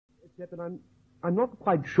except that I'm not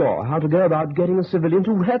quite sure how to go about getting a civilian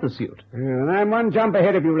to wear the suit. And I'm one jump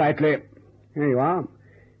ahead of you, Lightly. Here you are.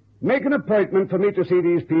 Make an appointment for me to see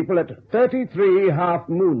these people at 33 Half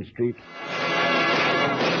Moon Street.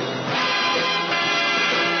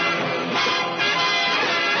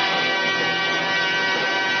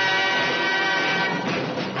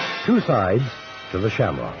 Two sides to the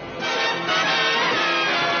Shamrock.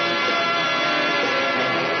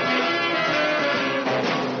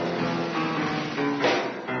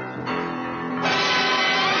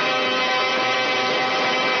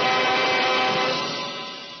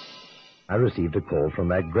 I received a call from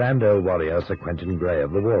that grand old warrior, Sir Quentin Grey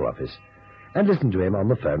of the War Office, and listened to him on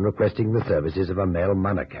the phone requesting the services of a male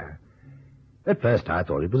mannequin. At first I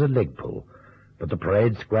thought it was a leg pull, but the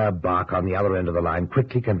parade square bark on the other end of the line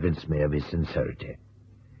quickly convinced me of his sincerity.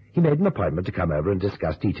 He made an appointment to come over and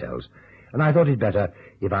discuss details, and I thought it better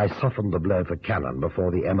if I softened the blow for Cannon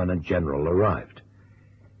before the eminent general arrived.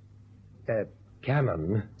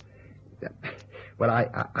 Cannon? Well,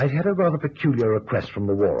 I've had a rather peculiar request from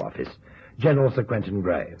the War Office. General Sir Quentin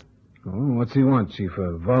Grey. Oh, what's he want, Chief?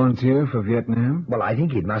 A volunteer for Vietnam? Well, I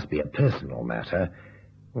think it must be a personal matter.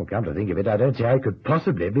 Well, come to think of it, I don't see how it could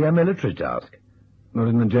possibly be a military task. Well,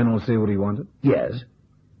 didn't the general say what he wanted? Yes.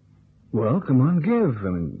 Well, come on, give. I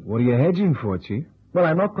mean, what are you hedging for, Chief? Well,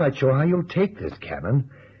 I'm not quite sure how you'll take this, Cannon.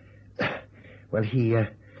 Well, he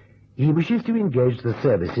wishes to engage the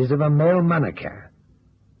services of a male mannequin.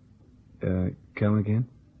 Come again?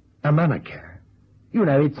 A mannequin. You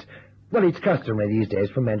know, it's customary these days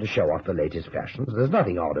for men to show off the latest fashions. There's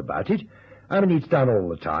nothing odd about it. I mean, it's done all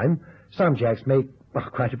the time. Some jacks make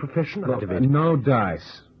quite a profession out of it. No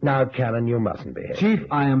dice. Now, Cannon, you mustn't behave. Chief,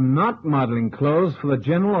 I am not modeling clothes for the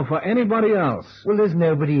general or for anybody else. Well, there's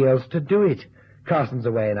nobody else to do it. Carson's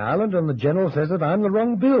away in Ireland, and the general says that I'm the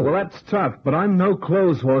wrong bill. Well, that's tough, but I'm no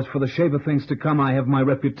clothes horse for the shape of things to come. I have my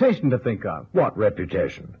reputation to think of. What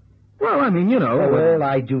reputation? Well, I mean, you know... Well, all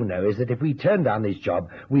I do know is that if we turn down this job,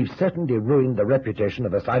 we've certainly ruined the reputation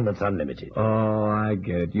of Assignments Unlimited. Oh, I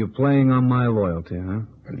get it. You're playing on my loyalty, huh?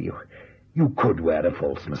 Well, you could wear a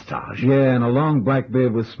false moustache. Yeah, and a long black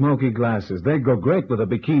beard with smoky glasses. They'd go great with a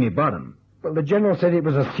bikini bottom. Well, the general said it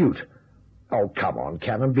was a suit. Oh, come on,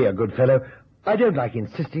 Cannon, be a good fellow. I don't like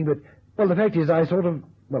insisting, but, well, the fact is I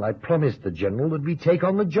promised the general that we'd take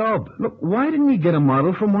on the job. Look, why didn't he get a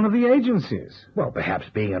model from one of the agencies? Well, perhaps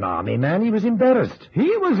being an army man, he was embarrassed.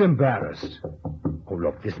 He was embarrassed. Oh,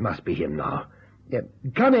 look, this must be him now. Yeah,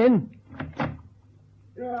 come in.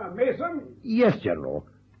 Yeah, Mason? Yes, General.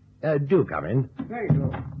 Do come in. Thank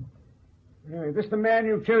you. Is this the man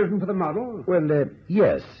you've chosen for the model? Well,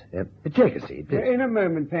 yes. Take a seat. In a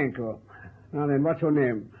moment, thank you. Now then, what's your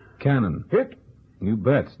name? Cannon. Hit? You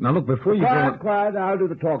bet. Now, look, before you Quiet, I'll do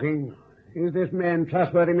the talking. Is this man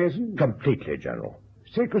trustworthy, Mason? Completely, General.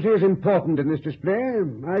 Secrecy is important in this display.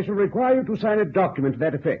 I shall require you to sign a document to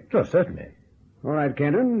that effect. Oh, certainly. All right,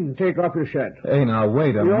 Cannon, take off your shirt. Hey, now,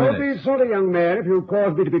 wait a minute. You're the sort of young man if you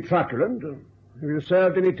cause me to be truculent. Have you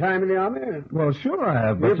served any time in the army? Well, sure I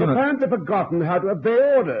have, but You've apparently forgotten how to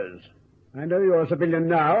obey orders. I know you're a civilian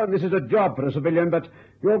now, and this is a job for a civilian, but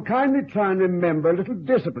you'll kindly try and remember a little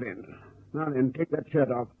discipline. Now then, take that shirt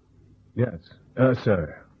off. Yes,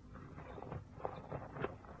 sir.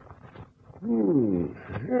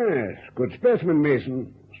 Yes, good specimen,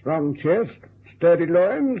 Mason. Strong chest, sturdy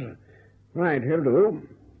loins. Right, he'll do.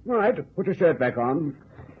 All right, put your shirt back on.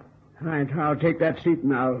 Right, I'll take that seat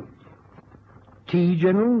now. Tea,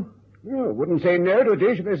 General? Oh, wouldn't say no to a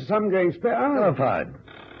dish if there's some going spare. Oh, fine.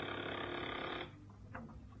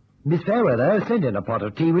 Miss Fairweather, send in a pot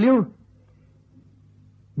of tea, will you?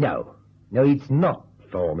 No, it's not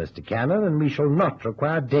for Mr. Cannon, and we shall not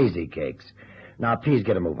require daisy cakes. Now, please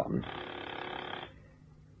get a move on.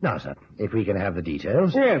 Now, sir, if we can have the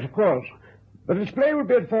details. Yes, of course. The display will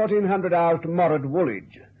be at 1400 hours tomorrow at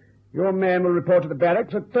Woolwich. Your man will report to the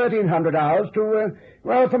barracks at 1300 hours to,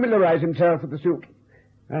 familiarize himself with the suit.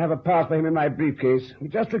 I have a pass for him in my briefcase.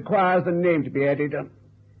 It just requires the name to be added.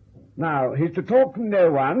 Now, he's to talk to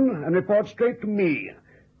no one and report straight to me.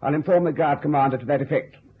 I'll inform the guard commander to that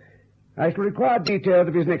effect. I shall require details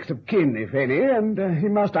of his next of kin, if any, and he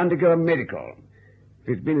must undergo a medical.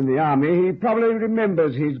 If he's been in the army, he probably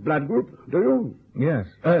remembers his blood group, do you? Yes.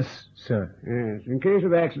 Sir. Yes. In case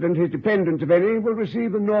of accident, his dependents, if any, will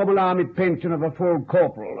receive the normal army pension of a full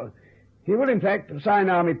corporal. He will, in fact, sign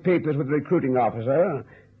army papers with the recruiting officer.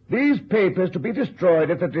 These papers to be destroyed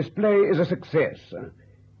if the display is a success.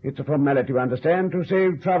 It's a formality, you understand, to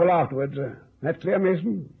save trouble afterwards. That's clear,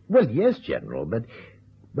 Mason? Well, yes, General, but...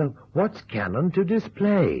 Well, what's Cannon to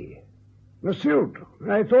display? The suit.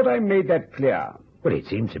 I thought I made that clear. Well, it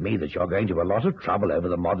seems to me that you're going to a lot of trouble over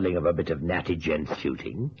the modelling of a bit of natty gent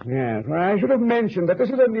suiting. Yes, well, I should have mentioned that this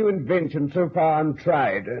is a new invention so far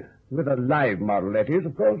untried. With a live model, that is,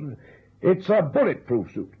 of course. It's a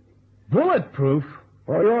bulletproof suit. Bulletproof?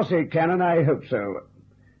 For your sake, Cannon, I hope so.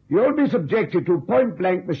 You'll be subjected to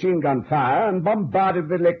point-blank machine gun fire and bombarded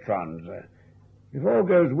with electrons. If all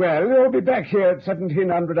goes well, you'll be back here at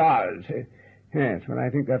 1700 hours. Yes, well, I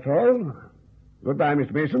think that's all. Goodbye,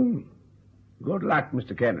 Mr. Mason. Good luck,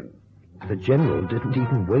 Mr. Cannon. The General didn't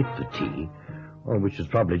even wait for tea, which was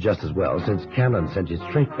probably just as well, since Cannon sent it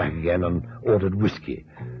straight back again and ordered whiskey.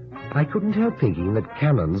 I couldn't help thinking that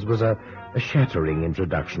Cannon's was a shattering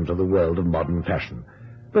introduction to the world of modern fashion,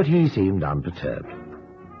 but he seemed unperturbed.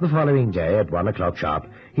 The following day, at 1 o'clock sharp,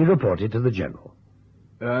 he reported to the General.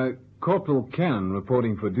 Corporal Cannon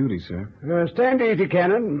reporting for duty, sir. Stand easy,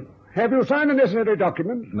 Cannon. Have you signed the necessary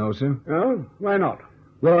documents? No, sir. Oh? Why not?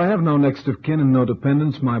 Well, I have no next of kin and no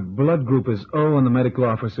dependents. My blood group is O, and the medical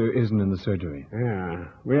officer isn't in the surgery. Yeah.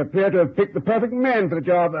 We appear to have picked the perfect man for the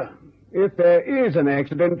job. If there is an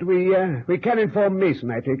accident, we can inform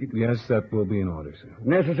Mason, I take it. Yes, that will be in order, sir.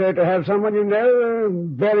 Necessary to have someone you know,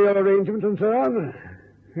 burial arrangements and so on.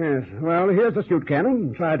 Yes. Well, here's the suit,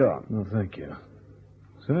 Cannon. Try it on. Well, thank you.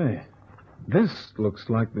 Say, this looks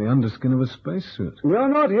like the underskin of a spacesuit. We're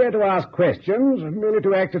not here to ask questions, merely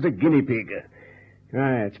to act as a guinea pig.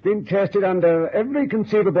 It's been tested under every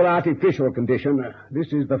conceivable artificial condition.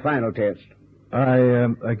 This is the final test.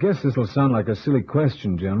 I guess this will sound like a silly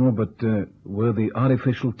question, General, but were the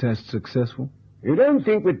artificial tests successful? You don't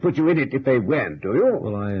think we'd put you in it if they weren't, do you?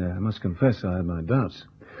 Well, I must confess I had my doubts.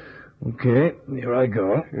 Okay, here I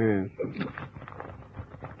go.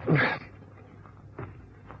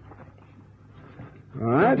 All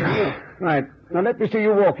right. Right. Now let me see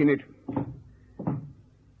you walk in it.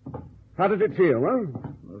 How does it feel, Well,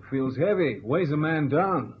 it feels heavy. Weighs a man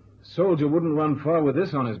down. Soldier wouldn't run far with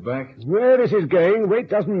this on his back. Where this is going, weight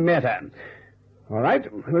doesn't matter. All right,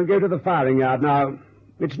 we'll go to the firing yard now.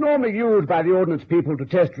 It's normally used by the ordnance people to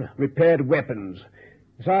test repaired weapons.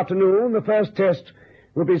 This afternoon, the first test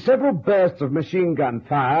will be several bursts of machine gun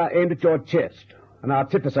fire aimed at your chest. An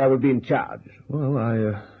artificer will be in charge. Well,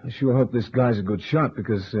 I sure hope this guy's a good shot,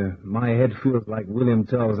 because my head feels like William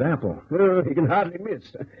Tell's apple. Oh, he can hardly miss.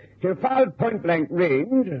 He'll fire at point-blank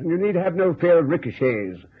range, and you need have no fear of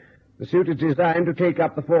ricochets. The suit is designed to take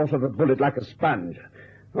up the force of a bullet like a sponge.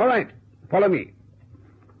 All right, follow me.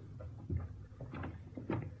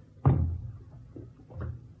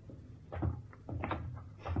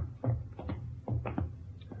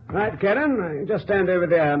 Right, Cannon, just stand over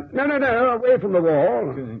there. No, away from the wall.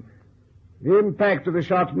 Okay. The impact of the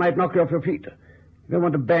shot might knock you off your feet. You don't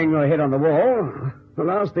want to bang your head on the wall. The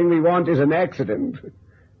last thing we want is an accident.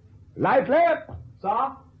 Lightly! Sir?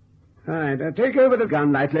 All right, take over the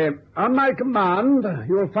gun, Lightly. On my command,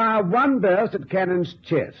 you'll fire one burst at Cannon's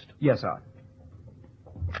chest. Yes, sir.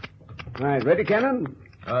 All right, ready, Cannon?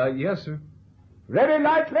 Yes, sir. Ready,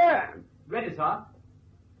 Lightly? Ready, sir.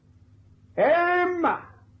 Aim!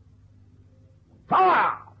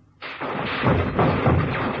 Fire!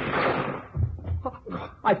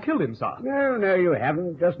 I killed him, sir. No, you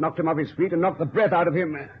haven't. Just knocked him off his feet and knocked the breath out of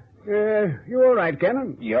him. You all right,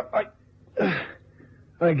 Cannon? Yeah,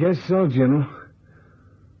 I guess so, General.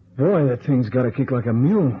 Boy, that thing's got a kick like a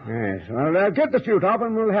mule. Yes, well, get the suit off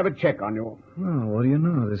and we'll have a check on you. Well, what do you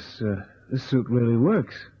know? This suit really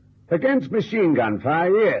works. Against machine gun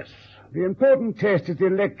fire, yes. The important test is the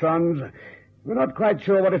electrons. We're not quite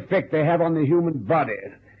sure what effect they have on the human body.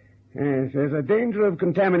 Yes, there's a danger of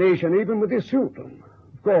contamination even with this suit.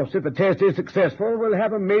 Of course, if the test is successful, we'll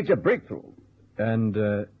have a major breakthrough. And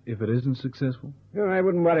if it isn't successful? No, I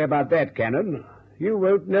wouldn't worry about that, Cannon. You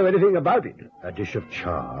won't know anything about it. A dish of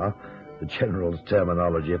char, the General's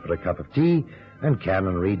terminology for a cup of tea, and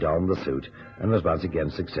Cannon redonned the suit and was once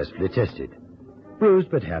again successfully tested.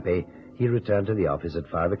 Bruised but happy, he returned to the office at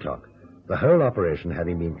 5 o'clock, the whole operation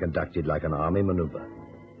having been conducted like an army maneuver.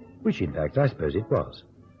 Which, in fact, I suppose it was.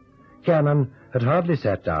 Cannon had hardly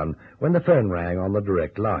sat down when the phone rang on the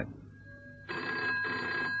direct line.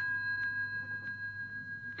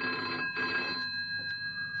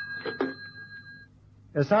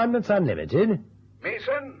 Assignments Unlimited?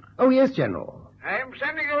 Mason, Oh, yes, General. I'm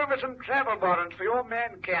sending over some travel warrants for your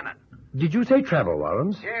man Cannon. Did you say travel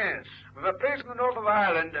warrants? Yes, with a place in the north of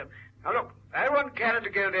Ireland. Now, look, I want Cannon to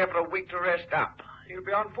go there for a week to rest up. He'll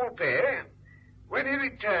be on full pay. When he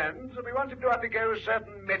returns, we want him to undergo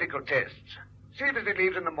certain medical tests. See that he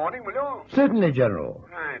leaves in the morning, will you? Certainly, General.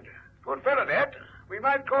 Right. Good fellow, that. We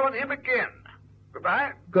might call on him again.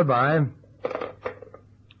 Goodbye. Goodbye.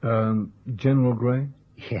 General Gray?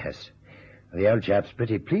 Yes. The old chap's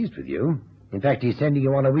pretty pleased with you. In fact, he's sending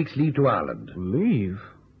you on a week's leave to Ireland. Leave?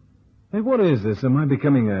 Hey, what is this? Am I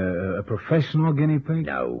becoming a professional guinea pig?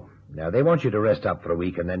 No. They want you to rest up for a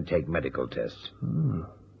week and then take medical tests. Oh.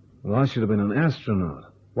 Well, I should have been an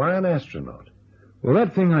astronaut. Why an astronaut? Well,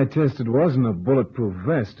 that thing I tested wasn't a bulletproof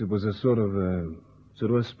vest. It was a sort of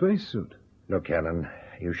a spacesuit. Look, Cannon,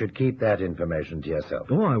 you should keep that information to yourself.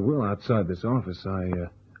 Oh, I will outside this office.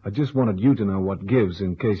 I just wanted you to know what gives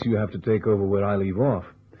in case you have to take over where I leave off.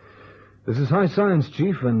 This is high science,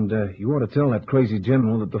 Chief, and you ought to tell that crazy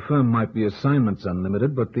general that the firm might be assignments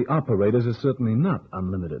unlimited, but the operators are certainly not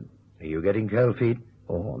unlimited. Are you getting cold feet?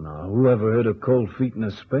 Oh, now, who ever heard of cold feet in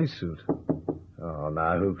a spacesuit? Oh,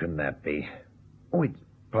 now, who can that be? Oh, it's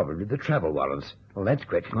probably the travel warrants. Well, that's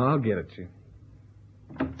quick. I'll get it, Chief.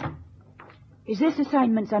 Is this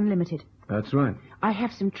assignments unlimited? That's right. I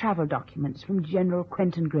have some travel documents from General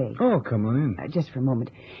Quentin Gray. Oh, come on in. Just for a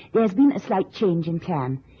moment. There's been a slight change in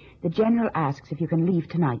plan. The General asks if you can leave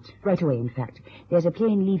tonight. Right away, in fact. There's a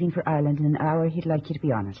plane leaving for Ireland in an hour. He'd like you to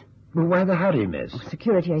be on it. Well, why the hurry, miss?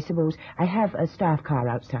 Security, I suppose. I have a staff car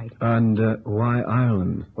outside. And why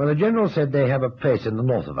Ireland? Well, the general said they have a place in the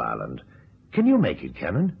north of Ireland. Can you make it,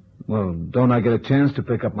 Cannon? Well, don't I get a chance to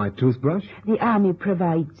pick up my toothbrush? The Army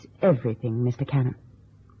provides everything, Mr. Cannon.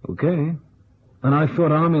 Okay. And I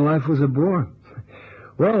thought Army life was a bore.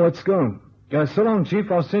 Well, let's go. So long,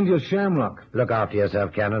 Chief. I'll send you a Shamrock. Look after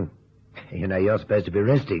yourself, Cannon. You know, you're supposed to be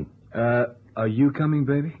resting. Are you coming,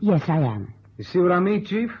 baby? Yes, I am. You see what I mean,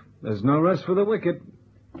 Chief? There's no rest for the wicked.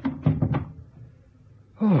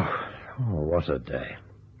 Oh, what a day.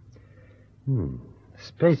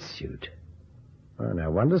 Spacesuit. Oh,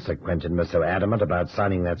 no wonder Sir Quentin was so adamant about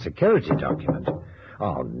signing that security document.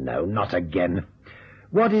 Oh, no, not again.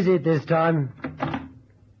 What is it this time?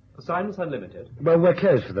 Assignments unlimited. Well, we're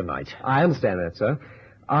closed for the night. I understand that, sir.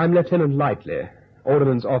 I'm Lieutenant Lightley,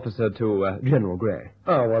 Ordnance Officer to General Gray.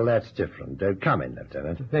 Oh, well, that's different. Come in,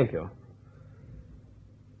 Lieutenant. Thank you.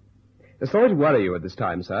 Sorry to worry you at this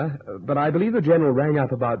time, sir, but I believe the General rang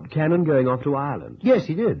up about Cannon going off to Ireland. Yes,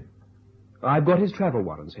 he did. I've got his travel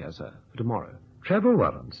warrants here, sir, for tomorrow. Travel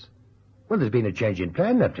warrants? Well, there's been a change in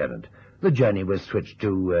plan, Lieutenant. The journey was switched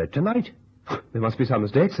to tonight. There must be some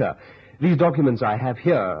mistake, sir. These documents I have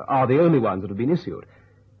here are the only ones that have been issued.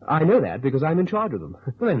 I know that because I'm in charge of them.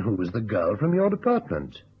 Well, then who was the girl from your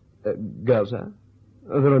department? Girl, sir?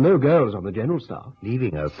 There are no girls on the general staff.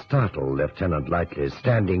 Leaving a startled Lieutenant Lightley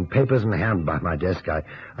standing, papers in hand, by my desk,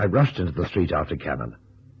 I rushed into the street after Cannon.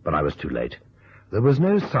 But I was too late. There was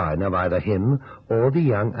no sign of either him or the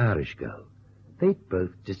young Irish girl. They'd both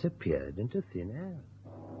disappeared into thin air.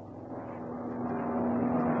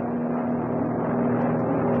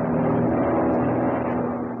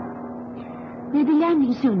 We'll be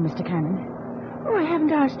landing soon, Mr. Cannon. Oh, I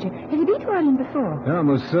haven't asked you. Have you been to Ireland before? Yeah, I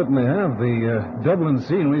most certainly have. The Dublin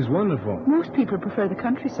scenery's wonderful. Most people prefer the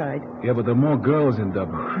countryside. Yeah, but there are more girls in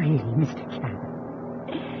Dublin. Really, Mr. Cannon.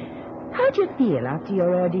 How'd you feel after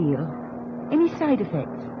your ordeal? Any side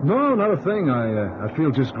effects? No, not a thing. I feel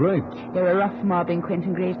just great. They're a rough mob in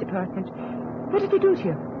Quentin Gray's department. What did they do to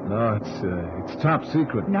you? No, it's top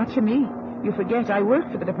secret. Not to me. You forget I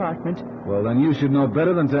work for the department. Well, then you should know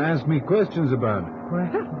better than to ask me questions about it.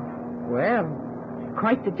 Well,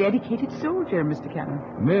 quite the dedicated soldier, Mr. Cannon.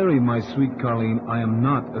 Mary, my sweet Colleen, I am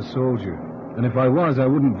not a soldier. And if I was, I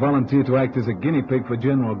wouldn't volunteer to act as a guinea pig for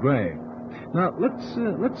General Gray. Now,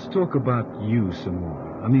 let's talk about you some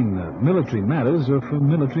more. I mean, military matters are for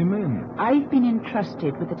military men. I've been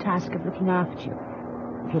entrusted with the task of looking after you.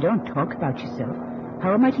 If you don't talk about yourself,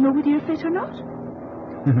 how am I to know whether you're fit or not?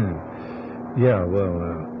 Yeah,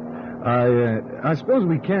 well, I suppose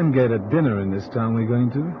we can get a dinner in this town we're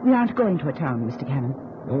going to. We aren't going to a town, Mr. Cannon.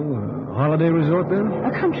 Oh, a holiday resort then?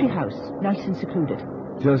 A country house, nice and secluded.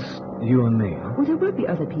 Just you and me, huh? Oh, there will be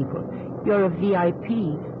other people. You're a VIP,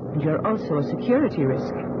 and you're also a security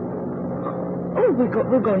risk. Oh,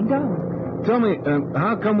 we're going down. Tell me,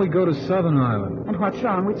 how come we go to Southern Ireland? And what's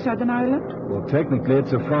wrong with Southern Ireland? Well, technically,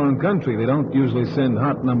 it's a foreign country. They don't usually send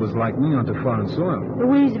hot numbers like me onto foreign soil. The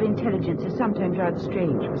ways of intelligence are sometimes rather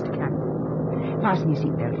strange, Mr. Cannon. Fasten your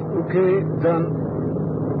seatbelt. Okay, done.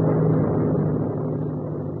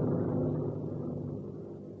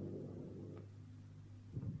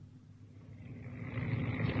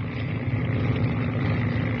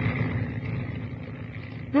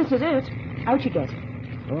 This is it. Out you get.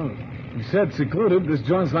 Oh, you said secluded. This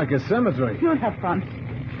joint's like a cemetery. You'll have fun.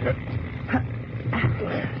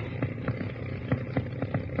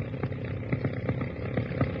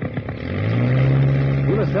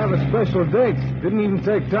 You must have a special date. Didn't even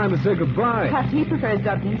take time to say goodbye. Perhaps he prefers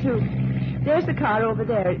Dublin, too. There's the car over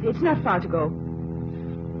there. It's not far to go.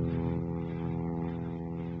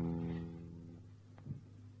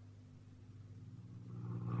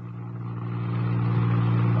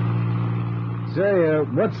 Say,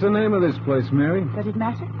 what's the name of this place, Mary? Does it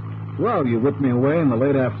matter? Well, you whip me away in the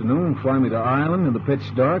late afternoon, fly me to Ireland in the pitch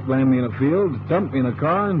dark, land me in a field, dump me in a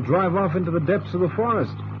car, and drive off into the depths of the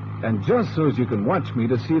forest. And just so as you can watch me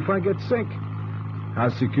to see if I get sick. How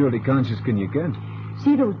security conscious can you get?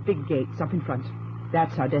 See those big gates up in front?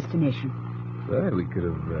 That's our destination. Well, we could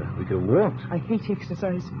have walked. I hate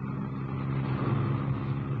exercise.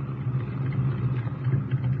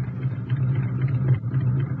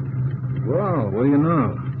 Well, what do you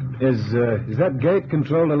know? Is that gate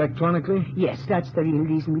controlled electronically? Yes, that's the real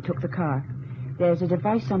reason we took the car. There's a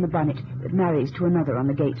device on the bonnet that marries to another on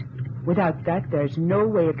the gate. Without that, there's no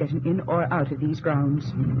way of getting in or out of these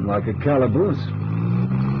grounds. Like a calaboose.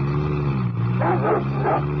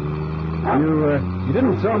 You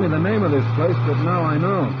didn't tell me the name of this place, but now I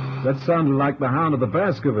know. That sounded like the Hound of the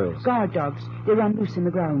Baskervilles. Guard dogs. They run loose in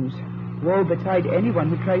the grounds. Woe betide anyone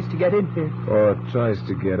who tries to get in here. Or tries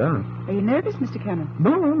to get out. Are you nervous, Mr. Cannon?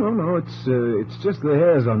 No. It's just the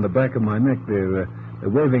hairs on the back of my neck. They're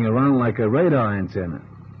waving around like a radar antenna.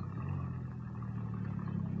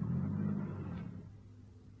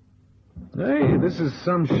 Hey, this is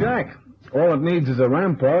some shack. All it needs is a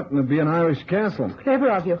rampart and it'd be an Irish castle.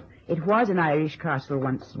 Clever of you. It was an Irish castle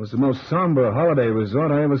once. It was the most somber holiday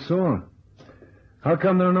resort I ever saw. How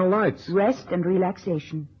come there are no lights? Rest and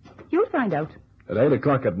relaxation. You'll find out. At 8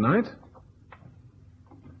 o'clock at night?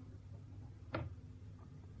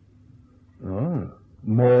 Oh,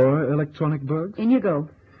 more electronic bugs? In you go.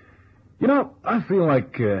 You know, I feel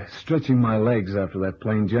like stretching my legs after that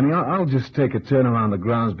plane journey. I'll just take a turn around the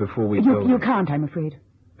grounds before we go. You can't, I'm afraid.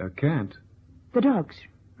 I can't. The dogs,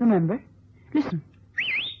 remember? Listen.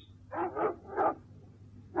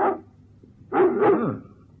 Oh,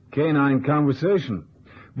 canine conversation.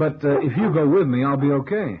 But if you go with me, I'll be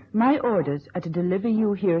okay. My orders are to deliver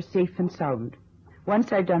you here safe and sound.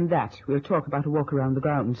 Once I've done that, we'll talk about a walk around the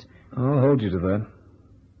grounds. I'll hold you to that.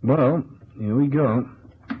 Well, here we go.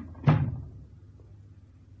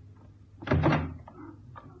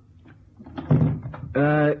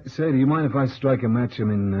 Say, do you mind if I strike a match? I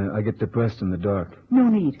mean, I get depressed in the dark. No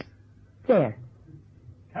need. There.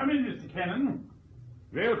 Come in, Mr. Cannon.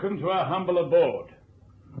 Welcome to our humble abode.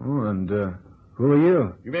 Oh, and who are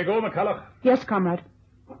you? You may go, McCulloch. Yes, comrade.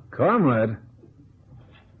 Comrade?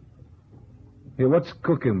 Here, what's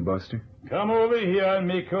cooking, Buster? Come over here and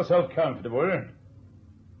make yourself comfortable.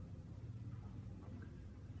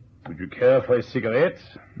 Would you care for a cigarette?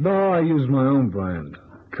 No, I use my own brand,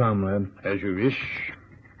 comrade. As you wish.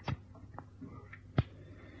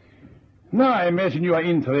 Now, I imagine you are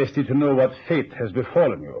interested to know what fate has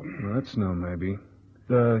befallen you. Well, that's no maybe.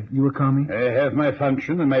 You a commie? I have my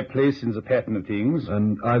function and my place in the pattern of things.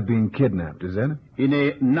 And I've been kidnapped, is that it? In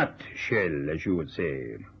a nutshell, as you would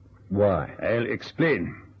say. Why? I'll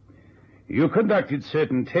explain. You conducted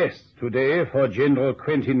certain tests today for General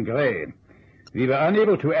Quentin Gray. We were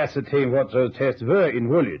unable to ascertain what those tests were in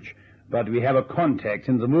Woolwich, but we have a contact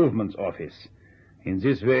in the Movements Office. In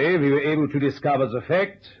this way, we were able to discover the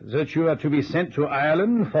fact that you are to be sent to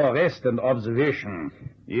Ireland for rest and observation.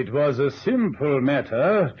 It was a simple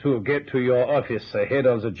matter to get to your office ahead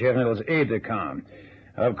of the General's aide-de-camp.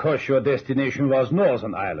 Of course, your destination was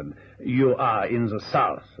Northern Ireland. You are in the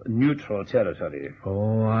south, neutral territory.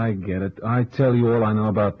 Oh, I get it. I tell you all I know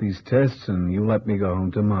about these tests, and you let me go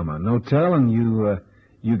home to Mama. No tell, and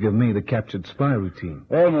you give me the captured spy routine.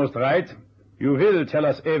 Almost right. You will tell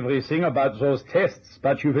us everything about those tests,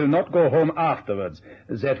 but you will not go home afterwards.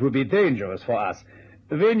 That would be dangerous for us.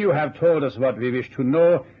 When you have told us what we wish to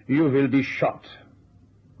know, you will be shot.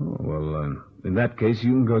 Oh, well, in that case,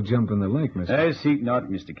 you can go jump in the lake, Mr. I think not,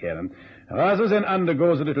 Mr. Cannon. Rather than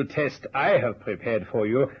undergo the little test I have prepared for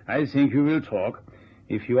you, I think you will talk.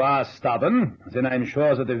 If you are stubborn, then I'm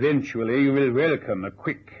sure that eventually you will welcome a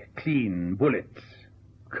quick, clean bullet.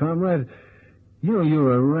 Comrade,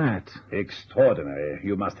 you're a rat. Extraordinary.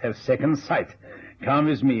 You must have second sight. Come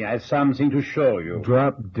with me. I have something to show you.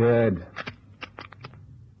 Drop dead.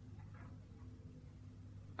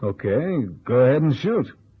 Okay, go ahead and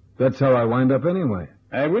shoot. That's how I wind up anyway.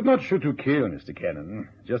 I would not shoot to kill, Mr. Cannon.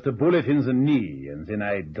 Just a bullet in the knee, and then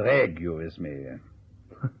I drag you with me.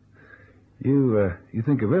 You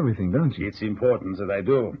think of everything, don't you? It's important that I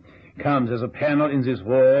do. Come, there's a panel in this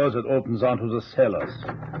wall that opens onto the cellars.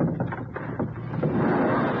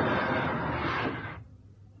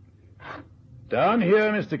 Down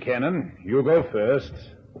here, Mr. Cannon. You go first.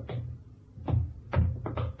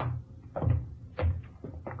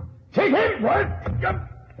 Take him! What?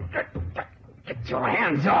 Get your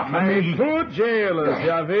hands off My me! good jailers, they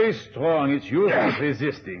are very strong. It's useless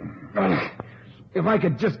resisting. If I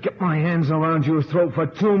could just get my hands around your throat for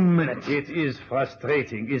 2 minutes. It is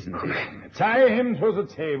frustrating, isn't it? Tie him to the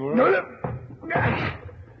table.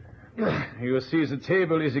 You see, the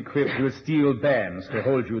table is equipped with steel bands to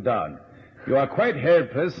hold you down. You are quite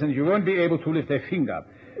helpless, and you won't be able to lift a finger.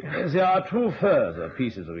 There are 2 further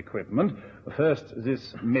pieces of equipment. First,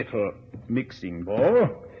 this metal mixing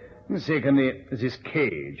bowl. Secondly, this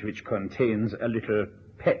cage, which contains a little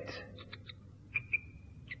pet.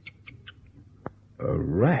 A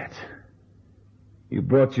rat? You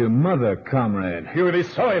brought your mother, comrade. You will be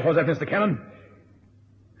sorry for that, Mr. Cannon.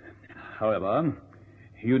 However,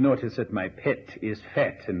 you notice that my pet is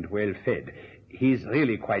fat and well fed. He's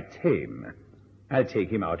really quite tame. I'll take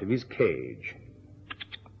him out of his cage.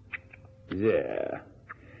 There.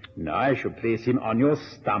 Now I shall place him on your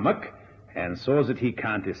stomach, and so that he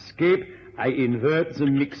can't escape, I invert the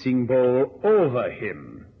mixing bowl over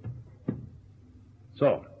him.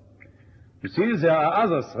 So, you see, there are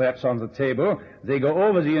other straps on the table. They go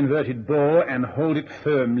over the inverted bowl and hold it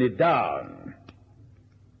firmly down.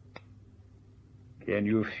 Can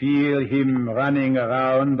you feel him running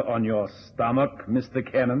around on your stomach, Mr.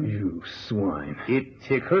 Cannon? You swine. It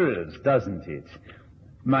tickles, doesn't it?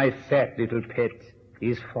 My fat little pet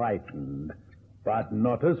is frightened, but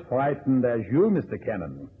not as frightened as you, Mr.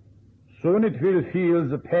 Cannon. Soon it will feel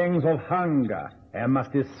the pangs of hunger and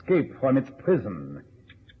must escape from its prison.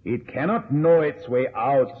 It cannot know its way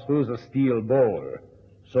out through the steel bowl,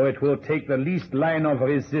 so it will take the least line of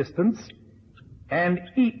resistance and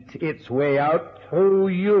eat its way out through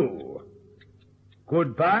you.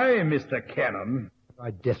 Goodbye, Mr. Cannon. I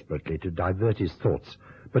tried desperately to divert his thoughts,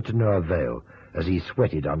 but to no avail, as he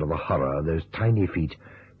sweated under the horror of those tiny feet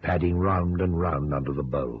padding round and round under the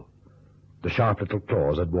bowl. The sharp little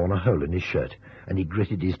claws had worn a hole in his shirt, and he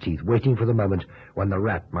gritted his teeth, waiting for the moment when the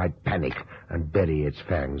rat might panic and bury its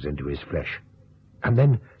fangs into his flesh. And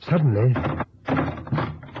then, suddenly...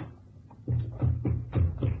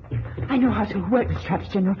 I know how to work the traps,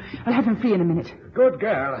 General. I'll have him free in a minute. Good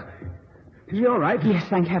girl. Is he all right? Yes,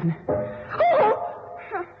 thank heaven.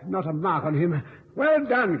 Not a mark on him. Well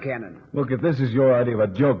done, Cannon. Look, if this is your idea of a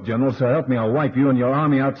joke, General, so help me, I'll wipe you and your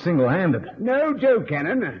army out single-handed. No joke,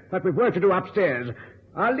 Cannon, but we've work to do upstairs.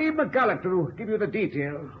 I'll leave McCulloch to give you the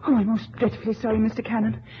details. Oh, I'm most dreadfully sorry, Mr.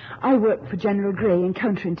 Cannon. I work for General Gray in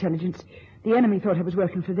counterintelligence. The enemy thought I was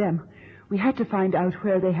working for them. We had to find out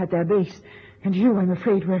where they had their base. And you, I'm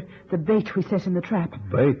afraid, were the bait we set in the trap.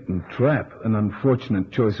 Bait and trap. An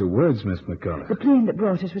unfortunate choice of words, Miss McCulloch. The plane that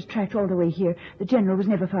brought us was tracked all the way here. The General was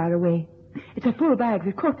never far away. It's a full bag.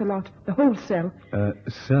 We've caught the lot. The whole cell.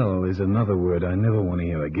 Cell is another word I never want to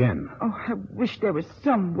hear again. Oh, I wish there was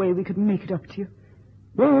some way we could make it up to you.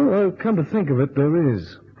 Well, come to think of it, there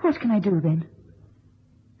is. What can I do, then?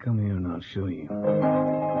 Come here and I'll show you.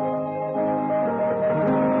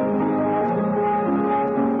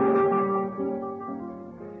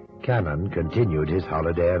 Cannon continued his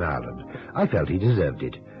holiday in Ireland. I felt he deserved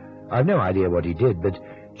it. I've no idea what he did, but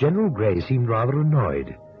General Gray seemed rather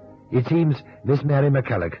annoyed. It seems Miss Mary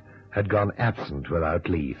McCulloch had gone absent without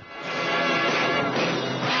leave.